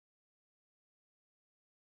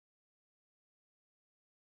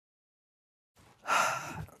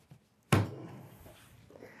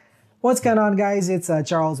What's going on, guys? It's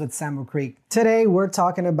Charles with Sambo Creeck. Today we're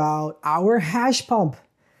talking about our hash pump.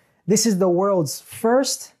 This is the world's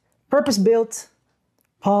first purpose-built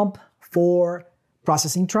pump for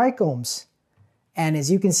processing trichomes. And as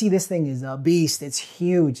you can see, this thing is a beast. It's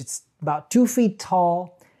huge. It's about 2 feet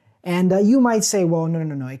tall. And you might say, well,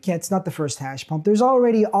 no, it's not the first hash pump. There's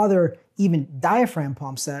already other even diaphragm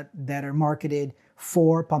pumps that are marketed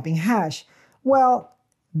for pumping hash. Well,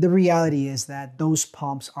 the reality is that those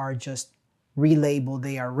pumps are just relabeled.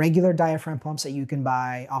 They are regular diaphragm pumps that you can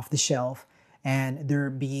buy off the shelf, and they're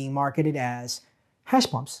being marketed as hash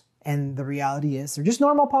pumps. And the reality is they're just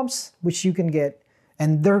normal pumps, which you can get,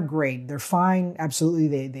 and they're great. They're fine.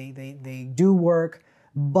 Absolutely, they do work.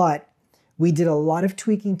 But we did a lot of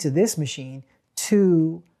tweaking to this machine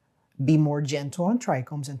to be more gentle on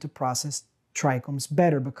trichomes and to process trichomes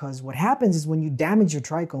better, because what happens is when you damage your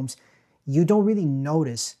trichomes, you don't really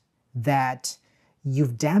notice that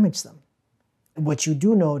you've damaged them. What you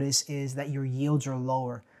do notice is that your yields are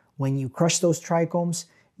lower. When you crush those trichomes,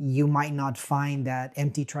 you might not find that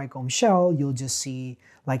empty trichome shell. You'll just see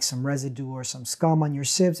like some residue or some scum on your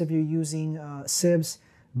sieves if you're using sieves,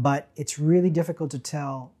 but it's really difficult to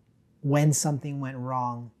tell when something went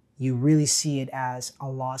wrong. You really see it as a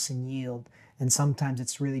loss in yield, and sometimes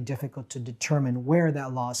it's really difficult to determine where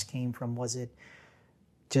that loss came from. Was it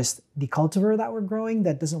just the cultivar that we're growing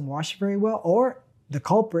that doesn't wash very well, or the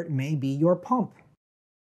culprit may be your pump?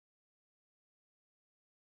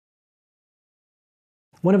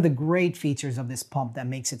 One of the great features of this pump that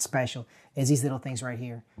makes it special is these little things right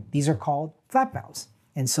here. These are called flap valves.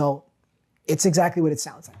 And so it's exactly what it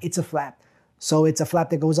sounds like. It's a flap. So it's a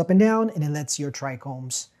flap that goes up and down, and it lets your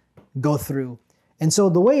trichomes go through. And so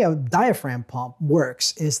the way a diaphragm pump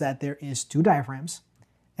works is that there is 2 diaphragms,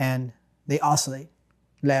 and they oscillate.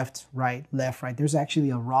 Left, right, left, right. There's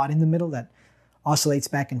actually a rod in the middle that oscillates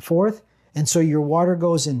back and forth. And so your water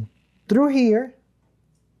goes in through here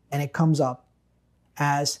and it comes up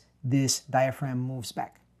as this diaphragm moves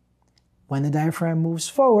back. When the diaphragm moves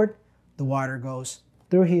forward, the water goes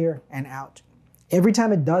through here and out. Every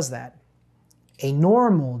time it does that, a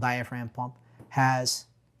normal diaphragm pump has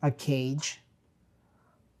a cage,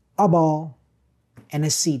 a ball, and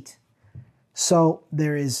a seat. So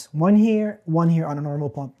there is one here on a normal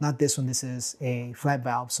pump, not this one. This is a flat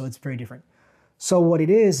valve, so it's very different. So what it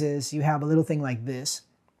is you have a little thing like this.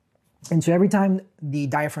 And so every time the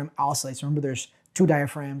diaphragm oscillates, remember there's 2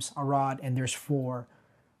 diaphragms, a rod, and there's 4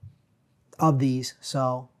 of these.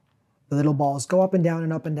 So the little balls go up and down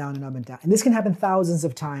and up and down and up and down. And this can happen thousands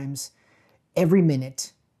of times every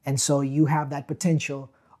minute. And so you have that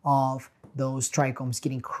potential of those trichomes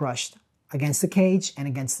getting crushed against the cage and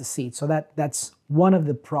against the seat. So that's one of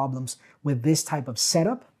the problems with this type of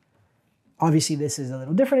setup. Obviously, this is a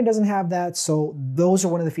little different. It doesn't have that. So those are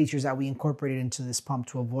one of the features that we incorporated into this pump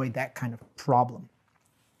to avoid that kind of problem.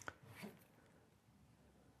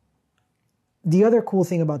 The other cool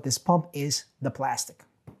thing about this pump is the plastic.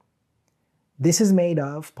 This is made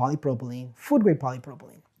of polypropylene, food-grade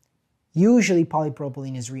polypropylene. Usually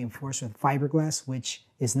polypropylene is reinforced with fiberglass, which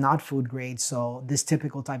is not food grade. So this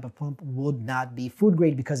typical type of pump would not be food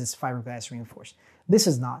grade because it's fiberglass reinforced. This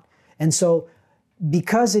is not. And so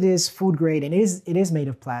because it is food grade and it is made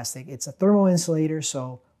of plastic, it's a thermal insulator.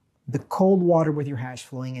 So the cold water with your hash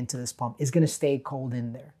flowing into this pump is going to stay cold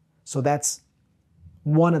in there. So that's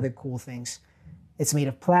one of the cool things. It's made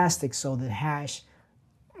of plastic, so the hash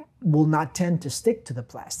will not tend to stick to the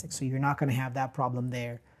plastic. So you're not going to have that problem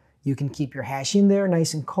there. You can keep your hash in there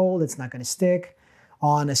nice and cold. It's not going to stick.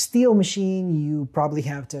 On a steel machine, you probably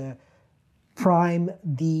have to prime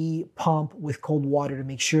the pump with cold water to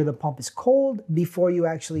make sure the pump is cold before you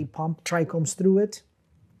actually pump trichomes through it.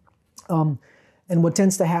 And what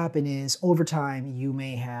tends to happen is over time, you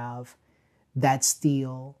may have that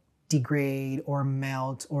steel degrade or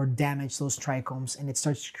melt or damage those trichomes, and it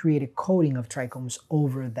starts to create a coating of trichomes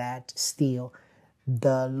over that steel.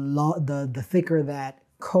 The thicker that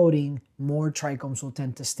coating, more trichomes will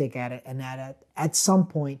tend to stick at it, and at some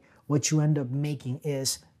point what you end up making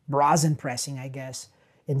is rosin pressing, I guess,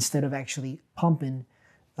 instead of actually pumping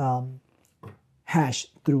hash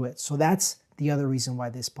through it. So that's the other reason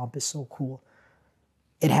why this pump is so cool.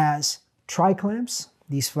 It has tri-clamps,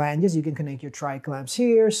 these flanges. You can connect your tri-clamps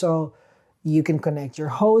here, so you can connect your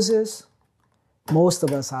hoses. Most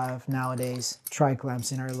of us have nowadays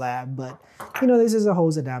tri-clamps in our lab, but you know, this is a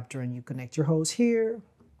hose adapter, and you connect your hose here,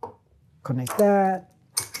 connect that,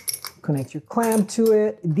 connect your clamp to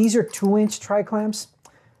it. These are 2-inch tri-clamps.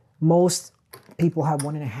 Most people have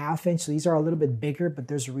 1.5 inch, so these are a little bit bigger, but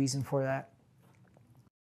there's a reason for that.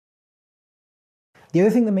 The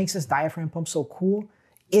other thing that makes this diaphragm pump so cool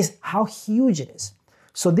is how huge it is.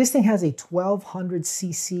 So this thing has a 1200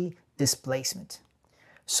 cc displacement.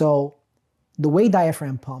 So the way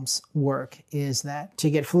diaphragm pumps work is that to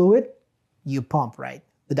get fluid, you pump, right?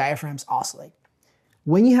 The diaphragms oscillate.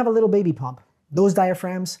 When you have a little baby pump, those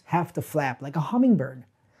diaphragms have to flap like a hummingbird.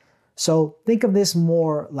 So think of this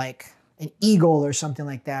more like an eagle or something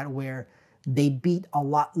like that, where they beat a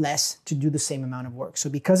lot less to do the same amount of work. So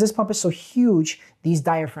because this pump is so huge, these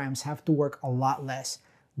diaphragms have to work a lot less.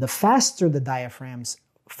 The faster the diaphragms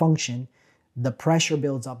function, the pressure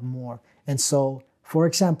builds up more. And so, for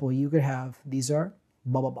example, you could have, these are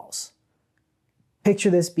bubble balls. Picture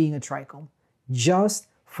this being a trichome. Just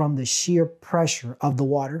from the sheer pressure of the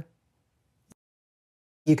water,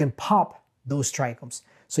 you can pop those trichomes.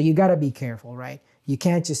 So you gotta be careful, right? You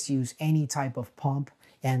can't just use any type of pump,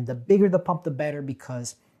 and the bigger the pump, the better,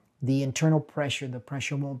 because the internal pressure, the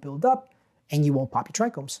pressure won't build up and you won't pop your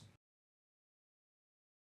trichomes.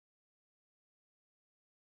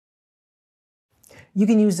 You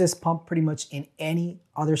can use this pump pretty much in any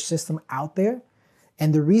other system out there.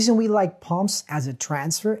 And the reason we like pumps as a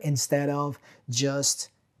transfer instead of just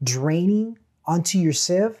draining onto your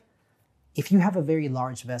sieve, if you have a very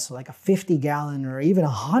large vessel, like a 50-gallon or even a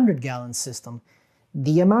 100-gallon system,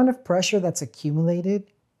 the amount of pressure that's accumulated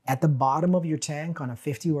at the bottom of your tank on a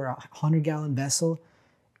 50 or a 100-gallon vessel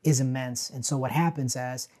is immense. And so what happens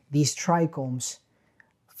as these trichomes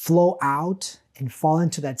flow out and fall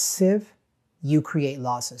into that sieve, you create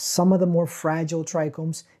losses. Some of the more fragile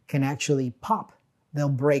trichomes can actually pop. They'll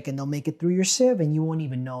break and they'll make it through your sieve and you won't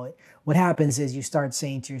even know it. What happens is you start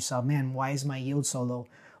saying to yourself, man, why is my yield so low?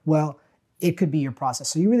 Well, it could be your process.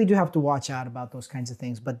 So you really do have to watch out about those kinds of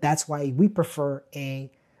things. But that's why we prefer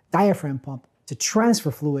a diaphragm pump to transfer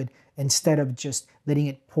fluid instead of just letting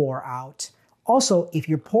it pour out. Also, if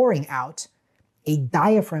you're pouring out, a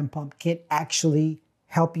diaphragm pump can actually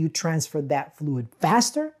help you transfer that fluid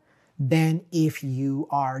faster than if you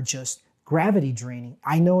are just gravity draining.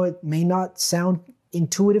 I know it may not sound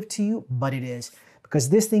intuitive to you, but it is, because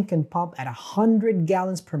this thing can pump at 100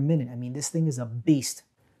 gallons per minute. I mean, this thing is a beast.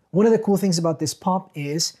 One of the cool things about this pump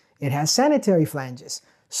is it has sanitary flanges.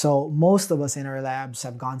 So most of us in our labs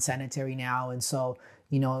have gone sanitary now. And so,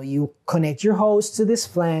 you connect your hose to this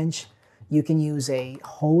flange. You can use a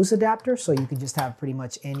hose adapter. So you can just have pretty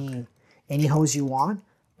much any hose you want,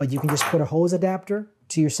 but you can just put a hose adapter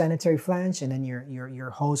to your sanitary flange, and then your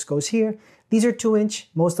hose goes here. These are 2-inch.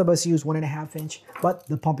 Most of us use 1.5-inch, but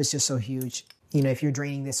the pump is just so huge. If you're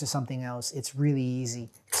draining this or something else, it's really easy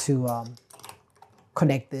to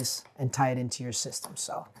connect this and tie it into your system.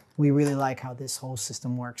 So we really like how this whole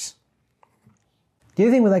system works. The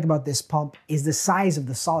other thing we like about this pump is the size of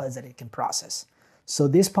the solids that it can process. So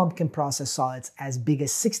this pump can process solids as big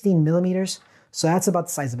as 16 millimeters. So that's about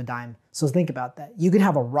the size of a dime. So think about that. You could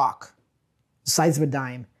have a rock the size of a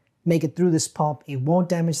dime, make it through this pump. It won't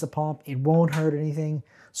damage the pump. It won't hurt anything.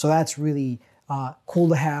 So that's really cool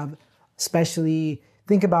to have, especially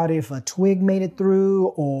think about if a twig made it through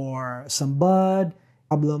or some bud.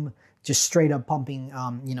 Problem, just straight up pumping,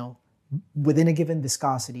 within a given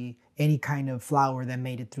viscosity, any kind of flour that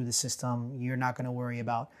made it through the system, you're not going to worry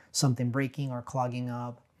about something breaking or clogging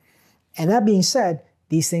up. And that being said,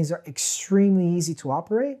 these things are extremely easy to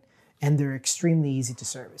operate and they're extremely easy to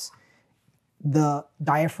service. The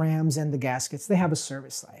diaphragms and the gaskets, they have a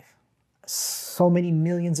service life. So many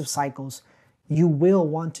millions of cycles. You will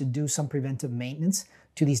want to do some preventive maintenance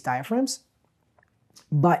to these diaphragms,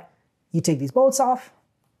 but you take these bolts off,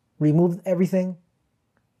 remove everything,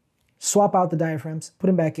 swap out the diaphragms, put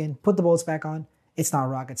them back in, put the bolts back on. It's not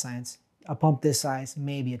rocket science. A pump this size,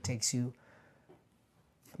 maybe it takes you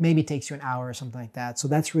an hour or something like that. So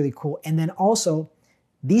that's really cool. And then also,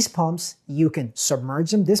 these pumps, you can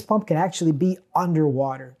submerge them. This pump can actually be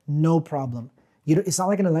underwater, no problem. It's not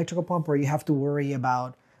like an electrical pump where you have to worry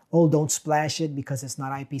about, oh, don't splash it because it's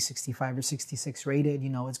not IP65 or 66 rated,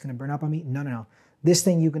 it's gonna burn up on me. No. This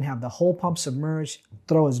thing, you can have the whole pump submerged,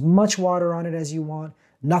 throw as much water on it as you want,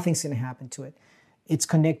 nothing's gonna happen to it. It's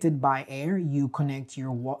connected by air. You connect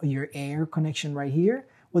your air connection right here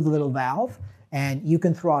with a little valve, and you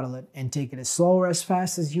can throttle it and take it as slow or as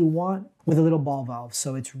fast as you want with a little ball valve.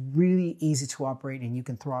 So it's really easy to operate and you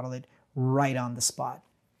can throttle it right on the spot.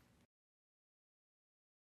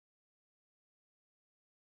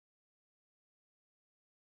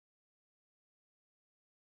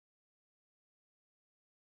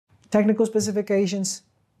 Technical specifications.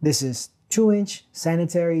 This is 2-inch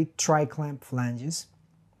sanitary tri-clamp flanges.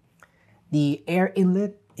 The air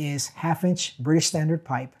inlet is 1/2-inch British standard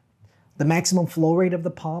pipe. The maximum flow rate of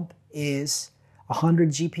the pump is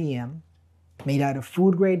 100 GPM, made out of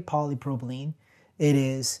food grade polypropylene. It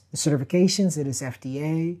is the certifications, it is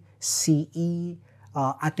FDA, CE,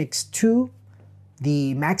 ATEX 2.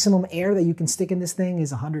 The maximum air that you can stick in this thing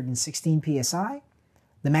is 116 PSI.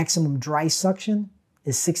 The maximum dry suction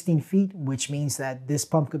is 16 feet, which means that this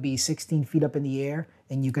pump could be 16 feet up in the air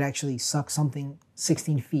and you could actually suck something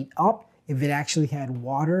 16 feet up. If it actually had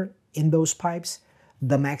water in those pipes,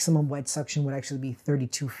 the maximum wet suction would actually be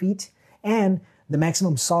 32 feet. And the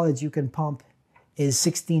maximum solids you can pump is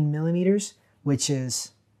 16 millimeters, which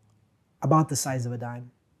is about the size of a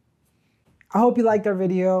dime. I hope you liked our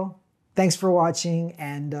video. Thanks for watching,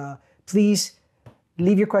 and please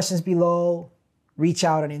leave your questions below. Reach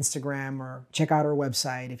out on Instagram or check out our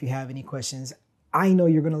website if you have any questions. I know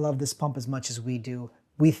you're gonna love this pump as much as we do.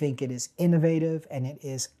 We think it is innovative and it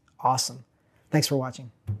is awesome. Thanks for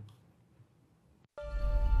watching.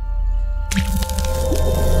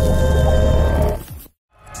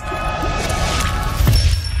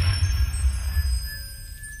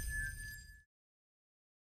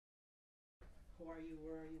 Who are you?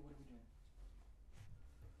 Where are you? What are we doing?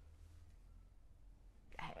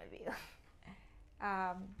 Ay, me olvido.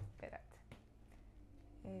 Espérate.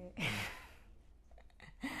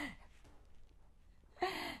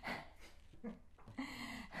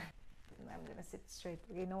 I'm gonna sit straight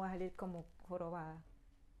porque no voy a salir como jorobada.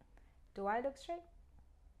 Do I look straight?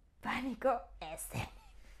 Pánico ese.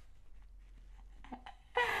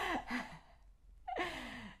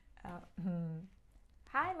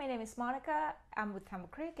 Hi, my name is Monica. I'm with Sambo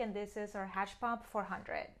Creeck, and this is our hash pump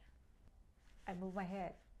 400. I moved my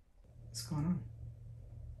head. What's going on?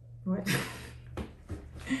 What?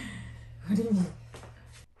 What do you mean?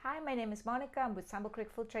 Hi, my name is Monica. I'm with Sambo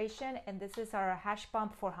Creeck Filtration, and this is our hash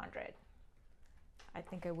pump 400. I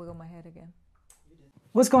think I wiggled my head again.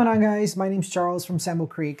 What's going on, guys? My name's Charles from Sambo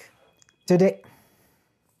Creeck. Today,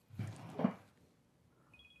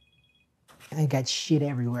 I got shit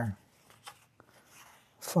everywhere.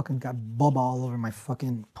 Fucking got bubba all over my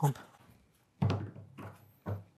fucking pump.